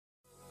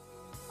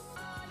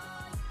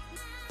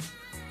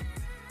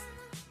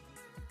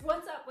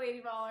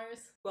Rugby Ballers.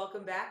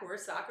 Welcome back. We're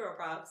Soccer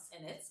Props.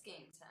 And it's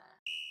game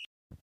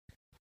time.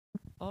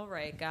 All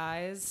right,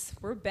 guys.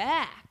 We're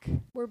back.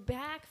 We're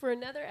back for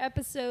another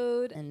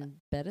episode. And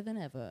better than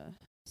ever.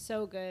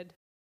 So good.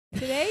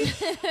 Today,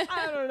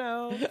 I don't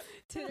know.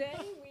 Today,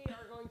 we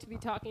are going to be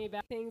talking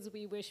about things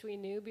we wish we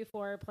knew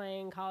before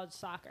playing college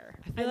soccer.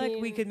 I feel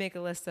like we could make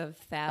a list of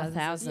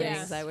thousands of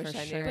things yeah, I wish for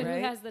I knew, sure. But right?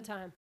 who has the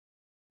time?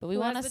 But we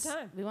Who want has the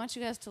time? we want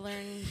you guys to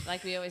learn,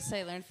 like we always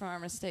say, learn from our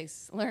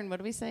mistakes. Learn, what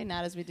do we say?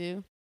 Not as we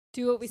do.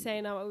 Do what we say,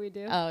 not what we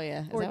do. Oh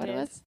yeah. Is Or that what it did.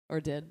 was? Or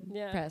did.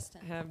 Yeah. Pressed.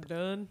 Have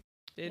done.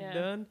 Did Yeah.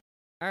 done.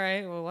 All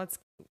right. Well,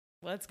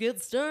 let's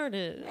get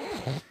started.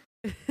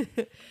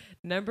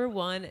 Number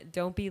 1,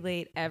 don't be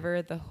late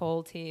ever. The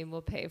whole team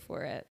will pay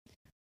for it.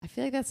 I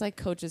feel like that's like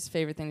coach's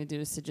favorite thing to do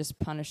is to just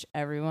punish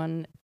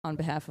everyone on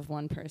behalf of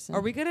one person.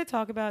 Are we going to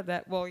talk about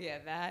that? Well, yeah,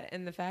 that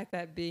and the fact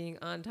that being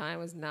on time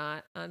was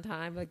not on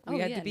time. Like we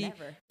had to be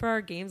never. for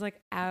our games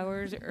like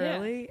hours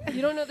early.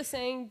 You don't know the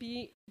saying,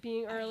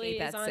 being I early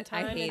hate is that on I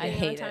time and hate being it. I on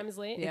hate time it. is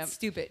late? Yeah. It's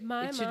stupid.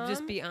 My it should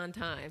just mom- be on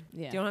time.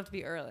 Yeah. You don't have to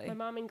be early. My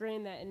mom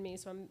ingrained that in me,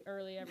 so I'm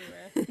early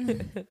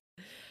everywhere.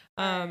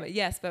 Alright.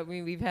 Yes, but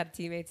we've had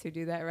teammates who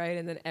do that, right?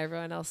 And then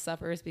everyone else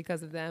suffers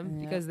because of them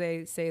Yeah. because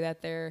they say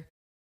that they're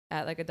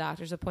at like a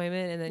doctor's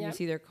appointment and then you Yep.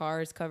 see their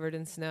cars covered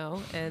in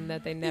snow and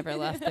that they never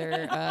left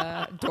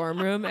their dorm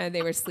room and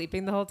they were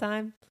sleeping the whole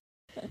time.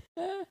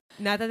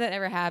 Not that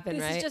ever happened,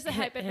 This right? is just a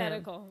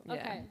hypothetical. Yeah.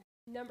 Okay.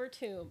 Number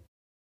 2.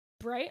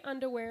 Bright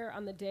underwear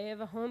on the day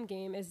of a home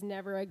game is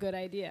never a good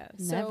idea.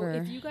 So Never.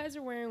 if you guys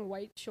are wearing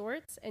white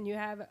shorts and you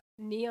have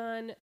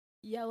neon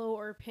yellow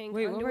or pink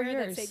Wait, what were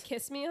underwear that say yours?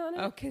 "kiss me" on it,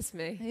 Oh, kiss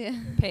me. Yeah.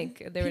 Pink.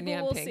 They were people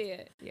neon will pink. see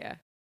it. Yeah.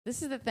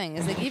 This is the thing: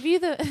 is they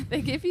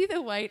give you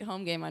the white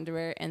home game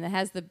underwear, and it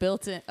has the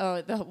built-in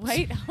the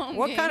white home.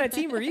 What game, kind of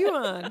team are you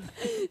on?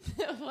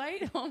 The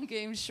white home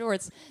game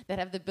shorts that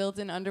have the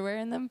built-in underwear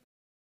in them,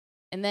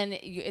 and then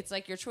it's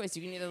like your choice.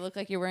 You can either look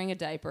like you're wearing a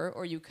diaper,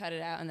 or you cut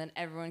it out, and then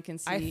everyone can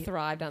see. I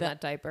thrived on the-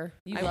 that diaper.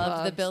 You I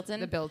loved the loved built-in?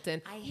 The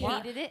built-in. I Why-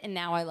 hated it, and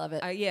now I love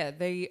it. Yeah,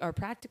 they are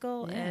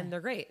practical Yeah. and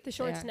they're great. The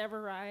shorts Yeah.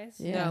 never rise.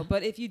 Yeah. No,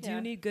 but if you do Yeah.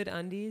 need good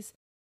undies,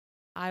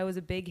 I was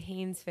a big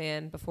Hanes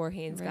fan before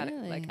Hanes got it.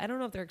 Like, Really? I don't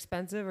know if they're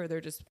expensive or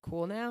they're just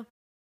cool now,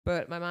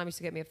 but my mom used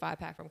to get me a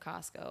 5-pack from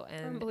Costco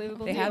and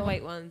Unbelievable they had deal.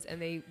 white ones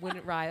and they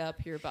wouldn't rye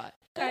up your butt.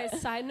 Guys,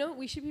 side note: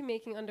 we should be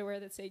making underwear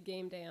that say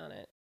 "game day" on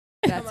it.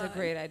 That's Come a on.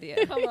 great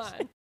idea. Come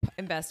on,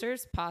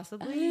 Investors,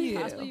 possibly you.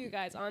 possibly you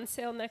guys on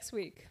sale next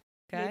week.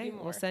 Okay, maybe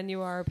more. we'll send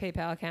you our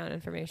PayPal account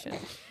information.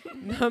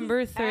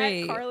 Number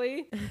 3. At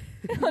Carly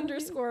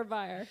 _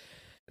 buyer.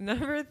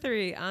 Number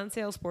 3, on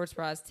sale sports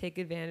bras take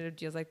advantage of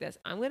deals like this.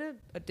 I'm going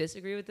to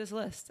disagree with this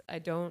list.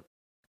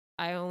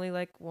 I only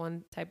like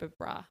one type of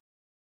bra.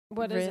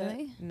 What is it?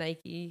 really?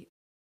 Nike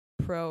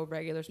Pro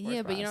regular sports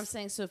Yeah, but you know what I'm bras.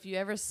 saying? So if you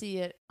ever see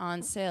it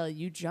on sale,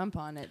 you jump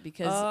on it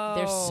because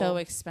they're so Oh.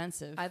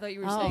 expensive. I thought you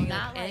were Oh, saying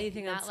not like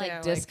anything not on like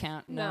sale,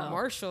 discount. No. No.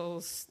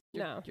 Marshalls.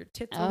 No. Your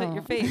tits will hit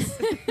your Oh.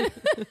 face.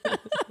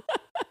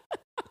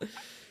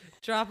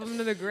 Drop them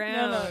to the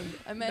ground.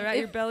 I meant They're at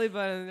your if- belly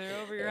button.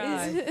 They're over your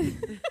eye.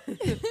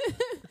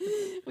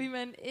 We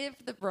meant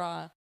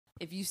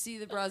if you see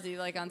the bras that you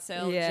like on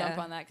sale, Yeah. jump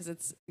on that because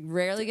it's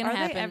rarely going Are to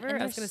they happen. ever-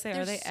 And I was they're gonna say,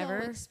 they're are they so ever-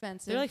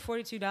 expensive? They're like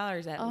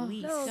 $42 at Oh,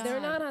 least. No, they're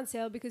God. not on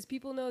sale because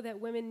people know that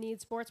women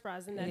need sports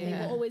bras and that they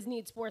Yeah. will always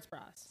need sports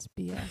bras. It's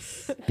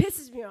BS. It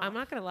pisses me off. I'm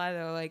not gonna lie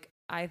though. Like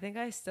I think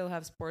I still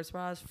have sports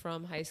bras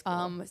from high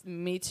school.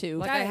 Me too.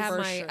 like guys, I have for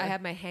my sure. I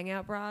have my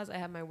hangout bras. I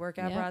have my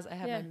workout Yeah. bras. I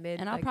have Yeah. my mid.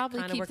 and I'll like, probably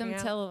kinda keep them working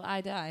out. till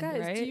I die. Guys,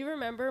 right? do you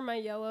remember my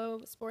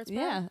yellow sports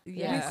bra? Yeah.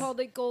 Yeah. We called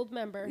it Gold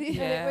Member. And,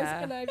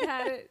 Yeah. and I've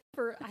had it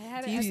for, I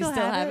had Do it. you as- still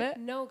have it?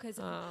 No, because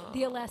Oh.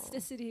 the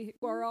elasticity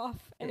wore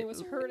off and it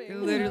was hurting. It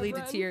when literally I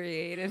run.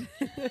 deteriorated.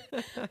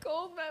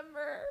 Gold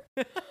Member.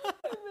 I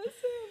miss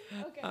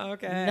him. Okay.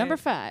 Okay. Number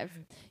 5.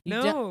 You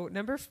don't- No,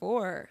 number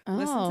 4.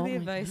 Listen to Oh the my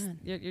advice God.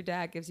 your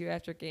dad gives you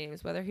after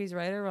games. Whether he's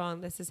right or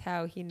wrong, this is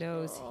how he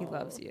knows he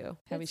loves Oh. you.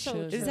 How he It's so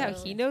shows This is you. how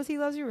he knows he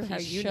loves you or how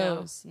He you know?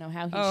 shows. No,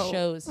 how he Oh.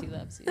 shows he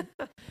loves you.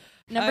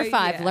 Number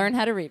 5, yeah. learn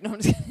how to read. No,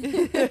 I'm just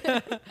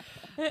kidding.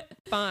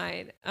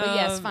 Fine. But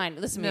yes, fine.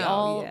 Listen,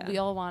 no, we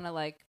all want to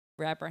like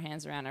wrap our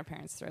hands around our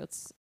parents'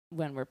 throats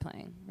when we're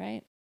playing,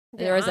 right?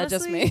 Yeah, Or is that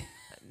just honestly, me?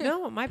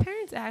 No, my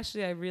parents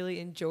actually, I really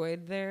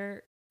enjoyed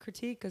their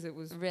critique because it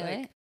was Really?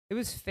 like, it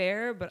was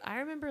fair. But I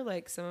remember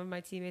like some of my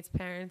teammates'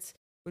 parents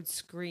would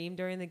scream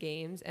during the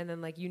games, and then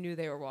like you knew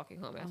they were walking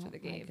home after the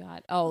game. My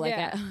God. Oh, like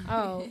Yeah.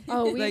 a-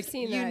 Oh, we've like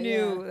seen you that.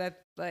 knew yeah.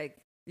 that like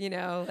you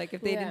know like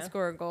if they Yeah. didn't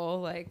score a goal,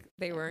 like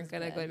they That weren't was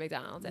gonna go bad. to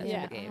McDonald's after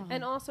Yeah. the game.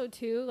 And also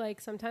too,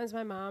 like sometimes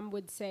my mom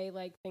would say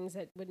like things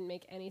that wouldn't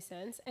make any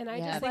sense, and I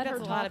Yeah. I just think let her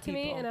that's a lot talk of to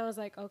me, people. and I was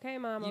like, "Okay,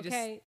 mom, You just-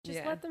 okay, just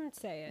yeah. let them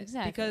say it."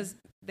 exactly. Because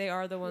they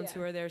are the ones Yeah.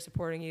 who are there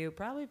supporting you,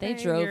 probably They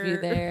paying drove you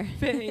your- there.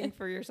 paying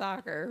for your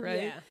soccer,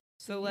 right? Yeah.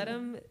 So let Yeah.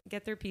 them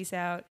get their piece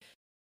out.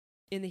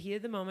 In the heat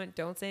of the moment,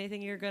 don't say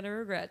anything you're going to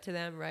regret to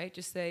them, right?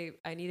 Just say,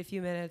 I need a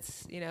few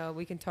minutes. You know,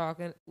 we can talk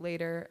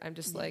later. I'm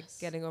just like Yes.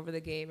 getting over the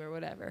game or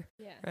whatever,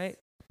 Yes. right?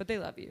 but they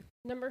love you.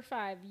 Number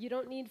 5, you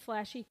don't need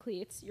flashy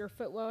cleats. Your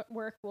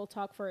footwork will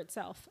talk for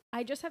itself.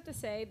 I just have to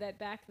say that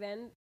back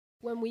then,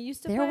 when we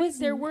used to play,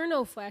 there were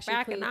no flashy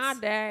Back cleats. in our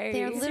day.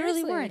 There literally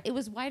Seriously. weren't. It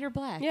was white or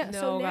black. Yeah, No,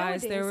 so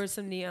guys, there nowadays- was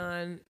some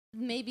neon.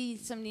 Maybe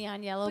some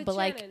neon yellow, But but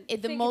like Shannon, the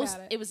think most.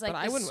 about it. It was like But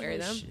I the wouldn't wear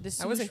them. swoosh- The I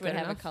swoosh wasn't would good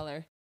have enough. a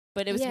color,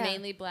 but it was Yeah.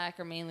 mainly black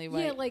or mainly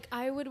white. Yeah, like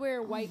I would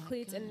wear white my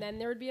cleats God. and then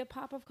there would be a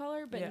pop of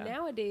color. But Yeah.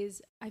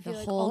 nowadays, I feel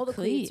like whole all the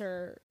cleats cleat.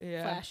 are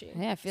Yeah. flashy.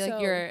 Yeah, I feel So-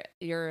 like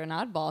you're an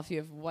oddball if you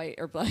have white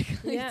or black.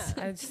 Yeah. cleats.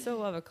 I still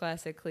love a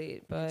classic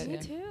cleat, but Me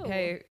too.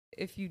 hey,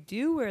 if you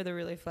do wear the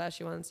really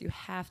flashy ones, you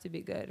have to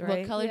be good, right?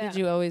 What color Yeah. did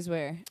you always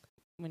wear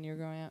when you were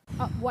growing up?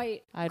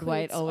 White. I had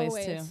white cleats, always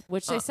too,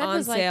 which they said on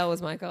was like sale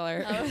was my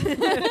color.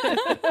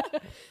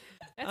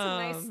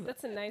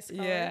 That's a nice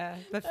color. Yeah,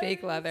 the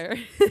fake leather.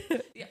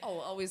 yeah,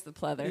 always the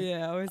pleather.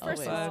 yeah, always the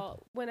First of plaid.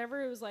 all,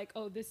 whenever it was like,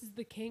 oh, this is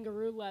the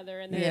kangaroo leather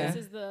and then Yeah.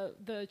 this is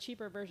the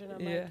cheaper version, I'm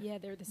Yeah. like, yeah,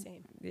 they're the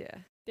same. Yeah.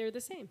 They're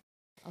the same.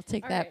 I'll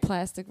take All that right.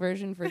 plastic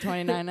version for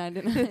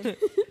 $29.99.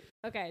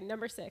 Okay,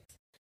 number 6.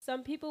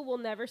 Some people will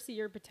never see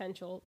your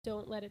potential.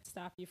 Don't let it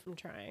stop you from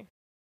trying.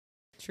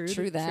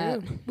 True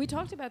that. We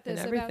talked about And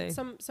this about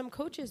everything. some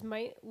coaches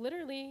might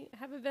literally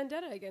have a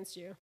vendetta against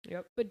you.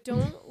 Yep. But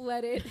don't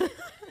let it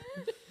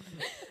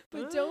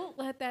but don't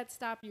let that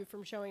stop you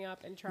from showing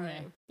up and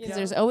trying. You Because know?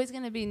 there's always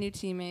going to be new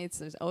teammates.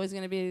 There's always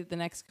going to be the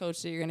next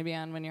coach that you're going to be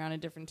on when you're on a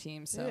different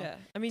team. So yeah,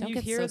 I mean, don't you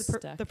get hear so the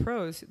stuck. the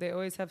pros. They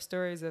always have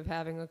stories of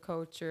having a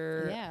coach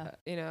or Yeah.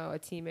 a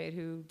teammate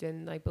who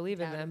didn't like believe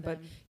in them,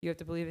 doubted but you have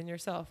to believe in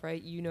yourself,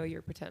 right? You know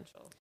your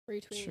potential.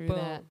 retweet. True Boom,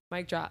 that.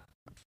 mic drop.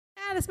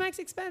 This mic's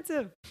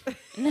expensive.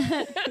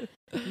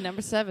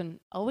 Number 7,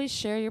 always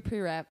share your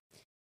pre-wrap.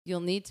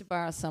 You'll need to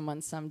borrow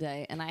someone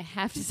someday. And I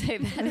have to say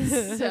that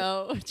is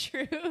so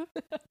true.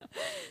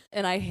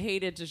 And I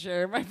hated to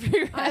share my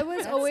pre-wrap. I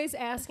was always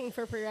asking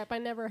for pre-wrap. I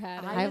never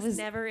had it. I was was-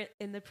 never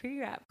in the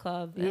pre-wrap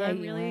club, and Yeah, I'm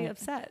you really weren't.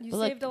 upset. You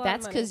Well, saved a look, lot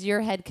that's of money. because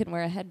your head can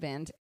wear a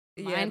headband.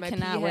 Mine my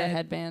cannot pea wear a head.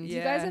 headband. You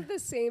Yeah. guys have the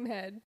same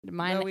head.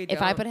 Mine, No, we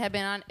if I don't. put a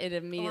headband on, it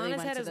immediately Alana's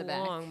went head to is the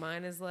back. long.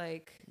 Mine is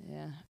like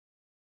Yeah.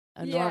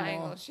 A Yeah. normal.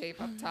 triangle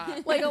shape up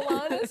top. Like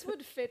Alana's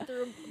would fit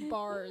through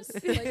bars.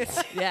 Like,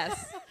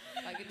 Yes.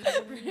 If I could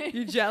just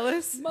You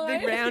jealous? Mine-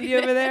 Big roundy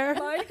over there.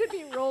 mine could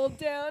be rolled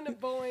down a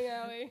bowling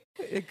alley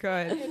It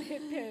could. and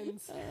hit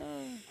pins.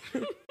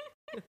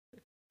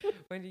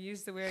 When you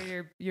used to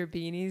wear your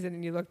beanies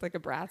and you looked like a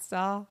Bratz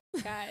doll.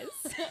 Guys.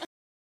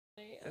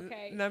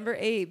 Okay. Number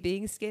 8,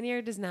 being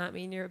skinnier does not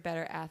mean you're a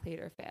better athlete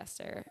or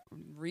faster.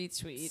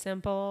 Retweet.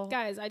 Simple.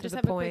 Guys, I to just the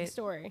have a point. quick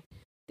story.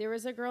 There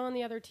was a girl on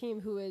the other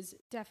team who was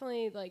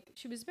definitely like,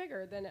 she was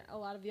bigger than a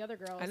lot of the other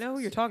girls. I know who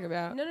you're talking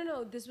about.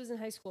 No. This was in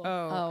high school.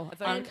 Oh, I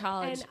thought on you-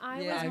 college. And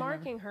I Yeah, I was remember.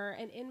 marking her,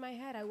 and in my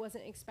head, I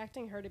wasn't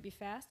expecting her to be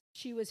fast.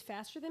 She was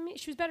faster than me.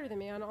 She was better than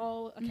me on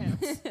all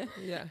accounts.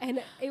 yeah.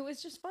 And it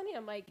was just funny.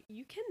 I'm like,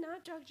 you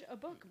cannot judge a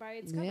book by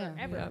its cover Yeah.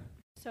 ever. Yeah.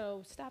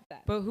 So stop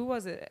that. But who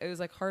was it? It was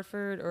like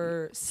Hartford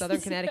or Southern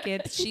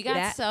Connecticut. She got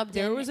That- subbed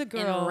There in was a and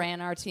girl. ran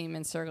our team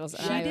in circles.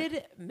 and She I-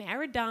 did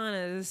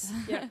Maradona's.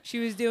 Yeah. She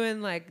was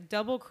doing like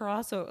double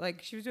crossover.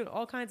 Like she was doing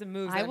all kinds of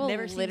moves. I that I've will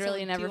never seen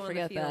literally someone never do on the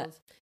forget that. field.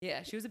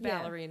 Yeah, she was a Yeah.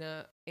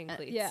 ballerina in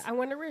cleats. Yeah, I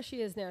wonder where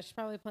she is now. She's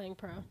probably playing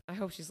pro. I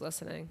hope she's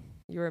listening.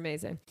 You were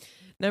amazing.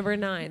 Number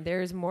 9,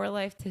 there's more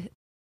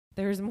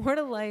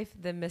to life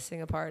than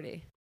missing a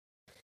party.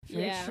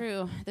 Very Yeah.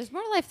 true. There's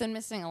more life than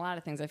missing a lot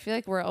of things. I feel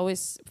like we're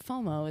always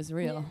FOMO is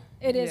real.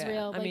 It is Yeah.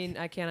 real. I like- mean,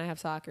 I can't. I have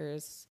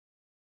soccer's.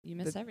 You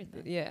miss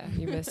everything. Yeah,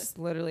 you miss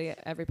literally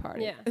every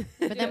party. Yeah.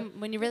 But then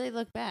when you really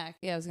look back,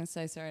 I was gonna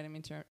say, sorry, I didn't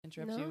mean to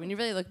interrupt you. No. When you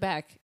really look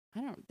back,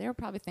 there were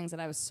probably things that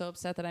I was so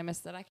upset that I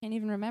missed that I can't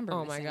even remember. Oh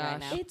my missing right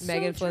gosh, now. It's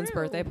Megan so Flynn's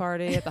true. birthday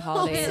party at the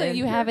Holiday So Inn.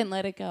 you haven't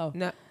let it go.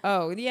 No.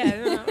 Oh yeah.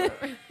 no.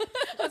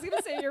 I was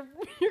gonna say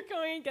you're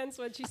going against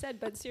what she said,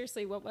 but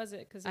seriously, what was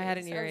it? Because I had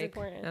an earache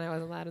and I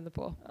wasn't allowed in the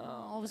pool.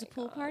 Oh, it was a my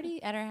pool God.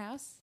 party at our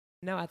house.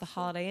 No, at the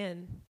Holiday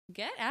Inn.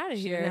 Get out of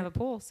She here. didn't have a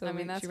pool, so I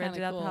mean, that's she rented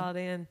kinda out the cool.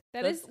 Holiday Inn.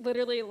 That is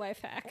literally a life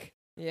hack.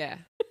 Yeah.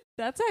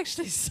 That's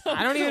actually so.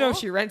 I don't even know if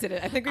she rented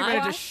it. I think we might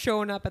have I- just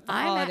shown up at the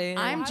Holiday Inn.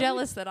 I'm Why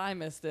jealous that I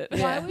missed it. Why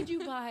Yeah. would you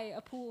buy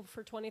a pool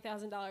for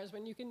 $20,000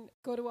 when you can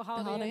go to a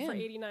Holiday Holiday Inn for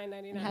Inn.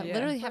 $89.99? Yeah.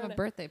 Literally have a Run it.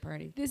 birthday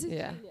party. This is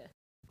Yeah. genius.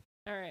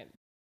 All right.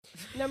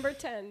 Number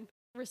 10.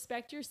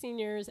 Respect your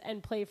seniors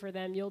and play for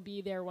them. You'll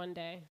be there one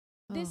day.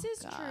 This Oh, is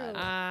God.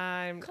 true.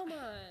 I'm Come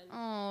on.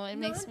 Oh, it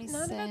makes me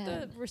not sad.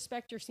 about the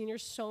respect your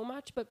seniors so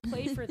much, but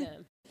play for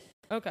them.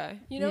 okay.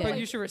 You know, Yeah. But like,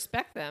 you should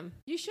respect them.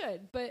 you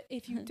should. But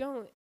if you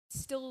don't,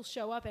 still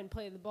show up and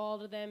play the ball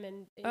to them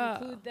and Oh,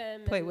 include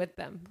them. Play and with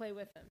them Play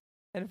with them.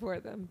 and for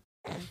them.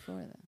 For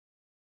them.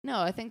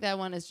 No, I think that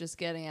one is just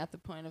getting at the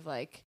point of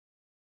like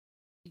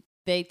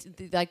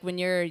like when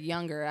you're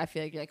younger, I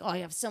feel like you're like, oh,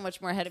 you have so much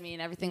more ahead of me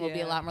and everything will be a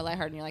Yeah. lot more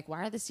lighthearted. And you're like,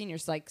 why are the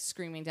seniors like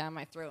screaming down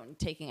my throat and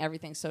taking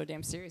everything so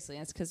damn seriously?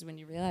 And it's because when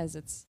you realize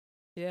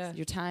Yeah.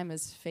 your time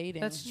is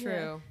fading. That's Yeah.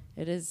 true.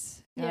 It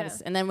is. God, Yeah.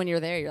 it's- and then when you're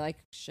there, you're like,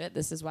 shit,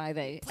 this is why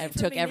they Play for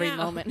took me every now.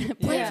 moment.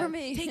 Play Yeah. for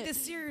me. Take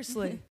this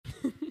seriously.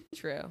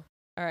 True.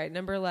 All right,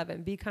 number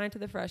 11. Be kind to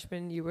the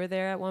freshmen. You were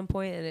there at one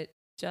point, and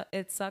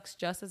it sucks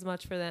just as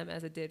much for them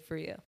as it did for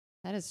you.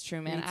 That is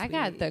true, man. I Retweet.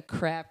 got the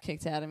crap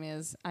kicked out of me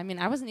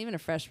I wasn't even a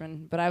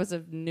freshman, but I was a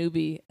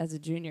newbie as a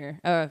junior,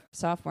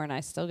 sophomore, and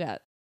I still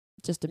got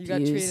just abused. You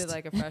got treated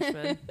like a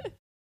freshman.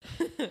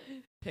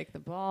 Pick the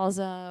balls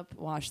up,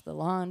 wash the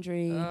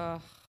laundry.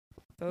 Ugh,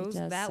 does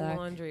that suck.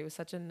 laundry was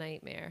such a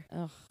nightmare.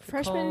 Ugh,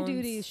 Freshman cones.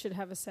 duties should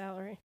have a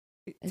salary.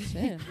 it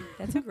should.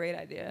 That's a great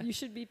idea. You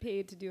should be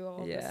paid to do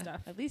all this Yeah.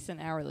 stuff. At least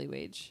an hourly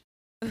wage.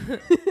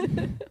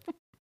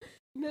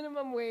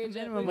 Minimum wage.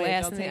 Minimum at wage, least.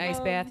 Last I'll in the take ice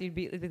it. bath, you'd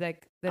be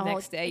like the Oh,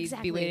 next day. You'd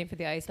exactly. be waiting for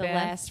the ice The bath.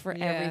 last for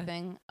Yeah.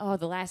 everything. Oh,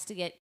 the last to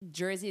get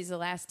jerseys, the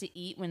last to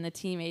eat when the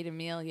team ate a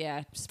meal.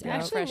 Yeah.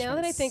 Actually, now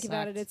that I think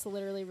about it, sucked. it's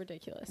literally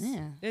ridiculous.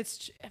 Yeah.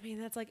 I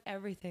mean, that's like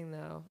everything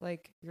though.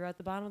 Like you're at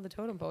the bottom of the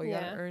totem pole. You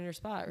Yeah. gotta earn your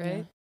spot,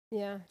 right?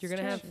 Yeah. You're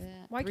it's gonna true. have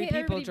Yeah. Why 3 can't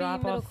people everybody drop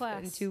be middle off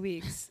class? in 2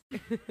 weeks.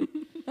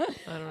 I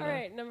don't know. All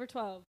right, number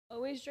 12.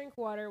 Always drink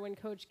water when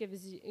coach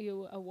gives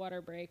you a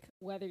water break,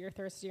 whether you're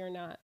thirsty or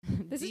not.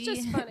 This is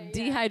just funny,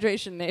 yeah.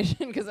 Dehydration nation,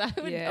 because I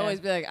would Yeah. always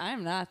be like,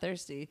 I'm not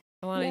thirsty.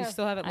 Alana, Yeah. you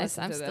still haven't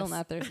listened I'm to still this.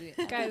 not thirsty.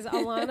 Guys,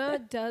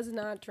 Alana does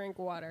not drink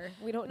water.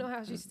 We don't know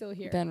how she's still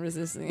here. Been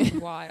resisting it.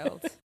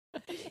 Wild.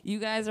 You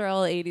guys are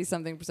all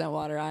 80-something%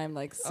 water. I'm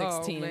like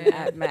 16 man.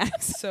 at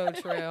max. So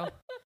true.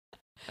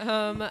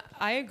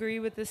 I agree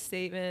with this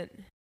statement.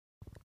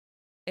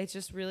 It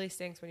just really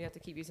stinks when you have to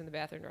keep using the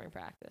bathroom during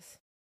practice.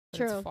 But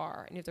True. It's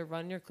far, and you have to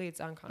run your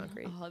cleats on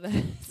concrete. Oh, that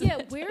is- Yeah,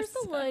 that where's does the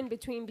suck. line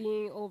between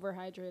being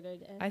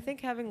overhydrated and I think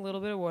having a little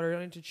bit of water, you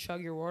don't need to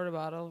chug your water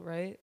bottle,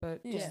 right?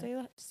 But Yeah. just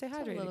stay Just a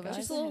hydrated, little bit. guys.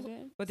 Just a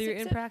little- Whether you're sip,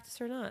 in sip. practice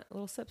or not, a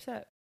little sip.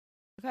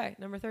 Okay,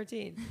 number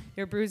 13.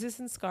 Your bruises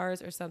and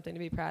scars are something to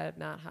be proud of,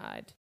 not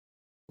hide.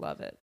 Love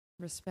it.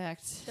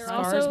 Respect. They're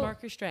Scars also-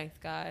 mark your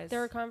strength, guys.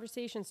 they're a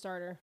conversation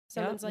starter.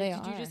 Someone's they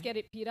like, "Did you just are. get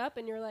it beat up?"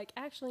 And you're like,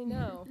 "Actually,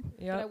 no.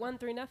 But I Yep, won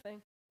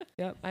 3-0."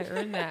 yep. I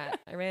earned that.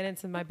 I ran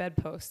into my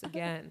bedpost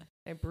again.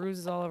 I had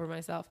bruises all over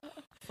myself.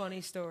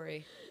 Funny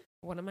story.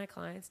 One of my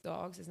clients'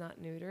 dogs is not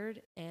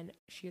neutered, and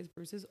she has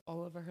bruises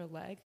all over her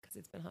leg because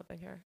it's been humping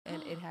her,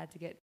 and it had to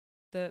get.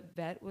 The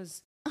vet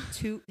was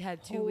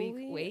had 2 week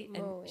Holy wait,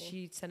 moly. and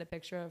she sent a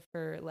picture of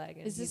her leg.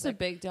 And Is he's this a like,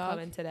 big dog?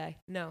 coming today?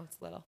 No,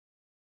 it's little.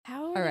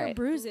 How All are her right.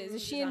 bruises?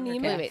 Is she Bruises on her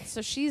anemic? Wait.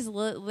 So she's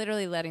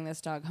literally letting this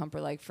dog hump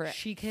her leg for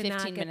She 15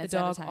 cannot get the minutes at a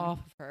dog time.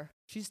 off of her.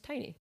 She's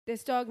tiny.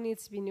 This dog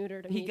needs to be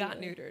neutered. He got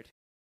immediately. neutered.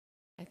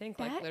 I think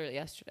like That- literally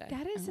yesterday.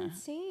 That is Uh-huh.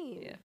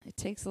 insane. Yeah. It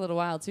takes a little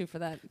while too for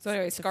that. So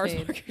anyway, to scars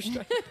fade. mark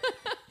your strength.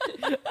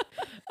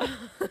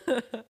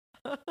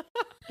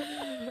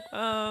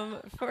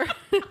 For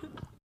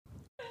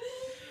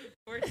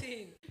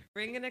 14.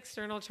 Bring an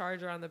external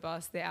charger on the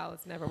bus. The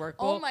outlets never work.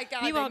 Oh my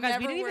God, Meanwhile, they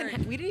guys, never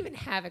we didn't even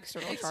have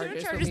external External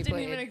chargers. chargers when we didn't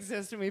played. even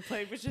exist when we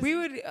played, which is We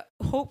would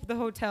hope the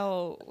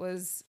hotel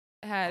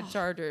had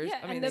chargers. Yeah,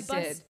 I mean, and they the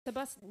bus did. the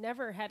bus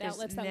never had There's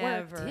outlets that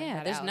never worked. Yeah,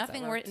 had there's outlets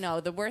nothing that worse. worked. No,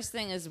 the worst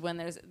thing is when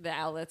there's the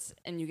outlets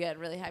and you get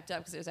really hyped up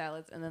because there's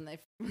outlets and then they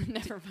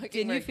never fucking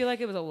Didn't you work. feel like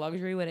it was a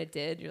luxury when it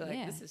did? You're like,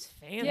 Yeah. this is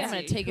fancy. Yeah, I'm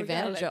gonna take We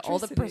got advantage of all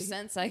the electricity.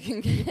 percents I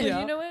can get. But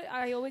Yeah. you know what?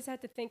 I always had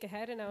to think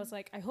ahead, and I was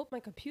like, I hope my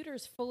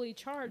computer's fully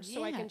charged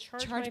so I Yeah, can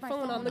charge my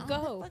phone on the the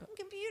go. fucking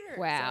computer.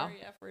 Wow.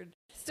 Sorry, F word.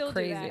 Still do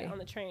crazy. that on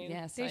the train.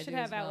 Yes, they I should do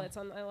have as well. outlets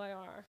on the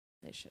LIR.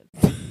 They should.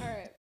 All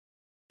right.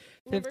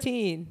 Number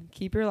 15.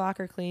 Keep your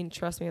locker clean.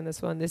 Trust me on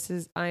this one.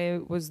 I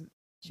was the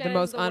Shannon's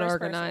most the worst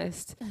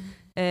unorganized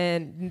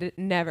and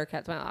never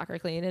kept my locker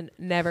clean and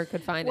never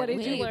could find What it.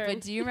 did you Wait, learn?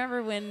 but do you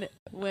remember when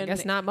I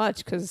guess not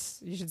much because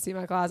you should see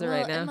my closet well,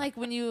 right now. and like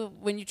when you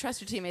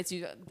trust your teammates,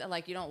 you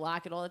don't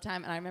lock it all the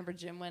time. And I remember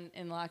Jim went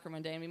in the locker room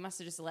one day, and we must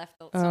have just left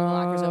some of the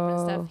lockers open and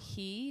Oh. stuff.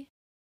 He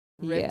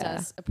ripped Yeah.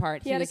 us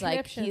apart. He had a was like,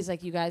 conniption. he's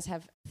like, you guys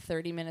have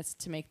 30 minutes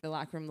to make the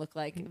locker room look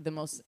like the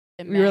most.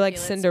 We were like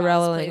immaculate,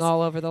 Cinderellaing spotless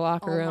all over the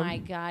locker Oh room. my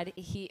God!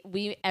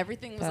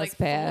 Everything was That's like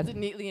bad. folded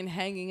neatly and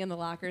hanging in the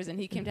lockers, and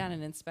he came down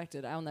and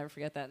inspected. I'll never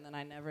forget that, and then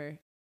I never.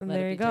 And let it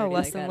there be you go, dirty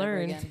like lesson that ever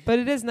learned. again. But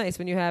it is nice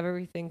when you have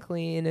everything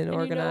clean and and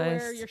organized. you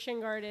know where your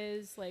shin guard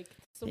is. Like,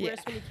 it's the Yeah.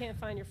 worst when you can't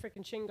find your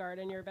freaking shin guard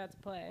and you're about to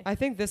play. I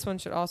think this one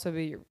should also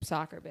be your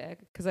soccer bag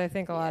because I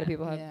think a lot of Yeah.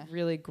 people have Yeah.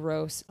 really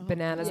gross Oh,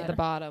 bananas yeah. at the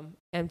bottom,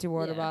 empty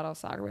water Yeah. bottle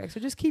soccer bag. So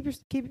just keep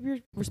your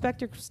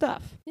respect your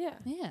stuff. Yeah.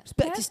 Yeah. Respect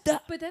your That's-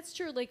 stuff. But that's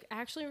true. Like,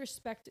 actually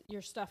respect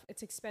your stuff.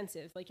 It's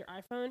expensive. Like your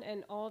iPhone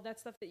and all that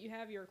stuff that you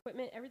have, your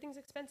equipment, everything's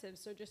expensive.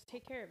 So just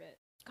take care of it.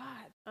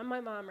 God, I'm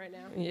my mom right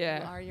now. You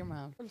Yeah, are your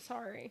mom. I'm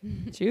sorry.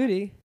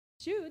 Judy.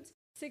 Jude's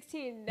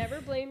 16. Never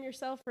blame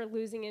yourself for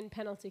losing in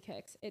penalty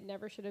kicks. It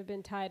never should have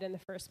been tied in the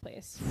first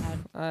place.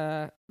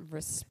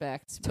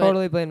 Respect. but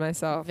Totally blame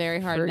myself. very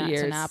hard for not to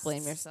years. not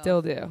blame yourself.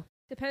 Still do.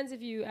 Depends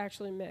if you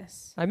actually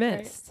miss. I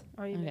missed.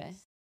 Right? Oh, you Okay.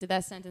 missed. Did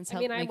that sentence I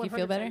help mean, I make you 100%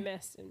 feel better?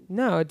 missed. And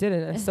No, it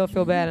didn't. I still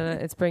feel bad,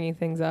 and it's bringing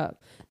things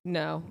up.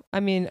 No, I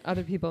mean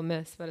other people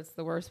miss, but it's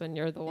the worst when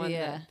you're the one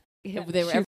Yeah. that They were shoots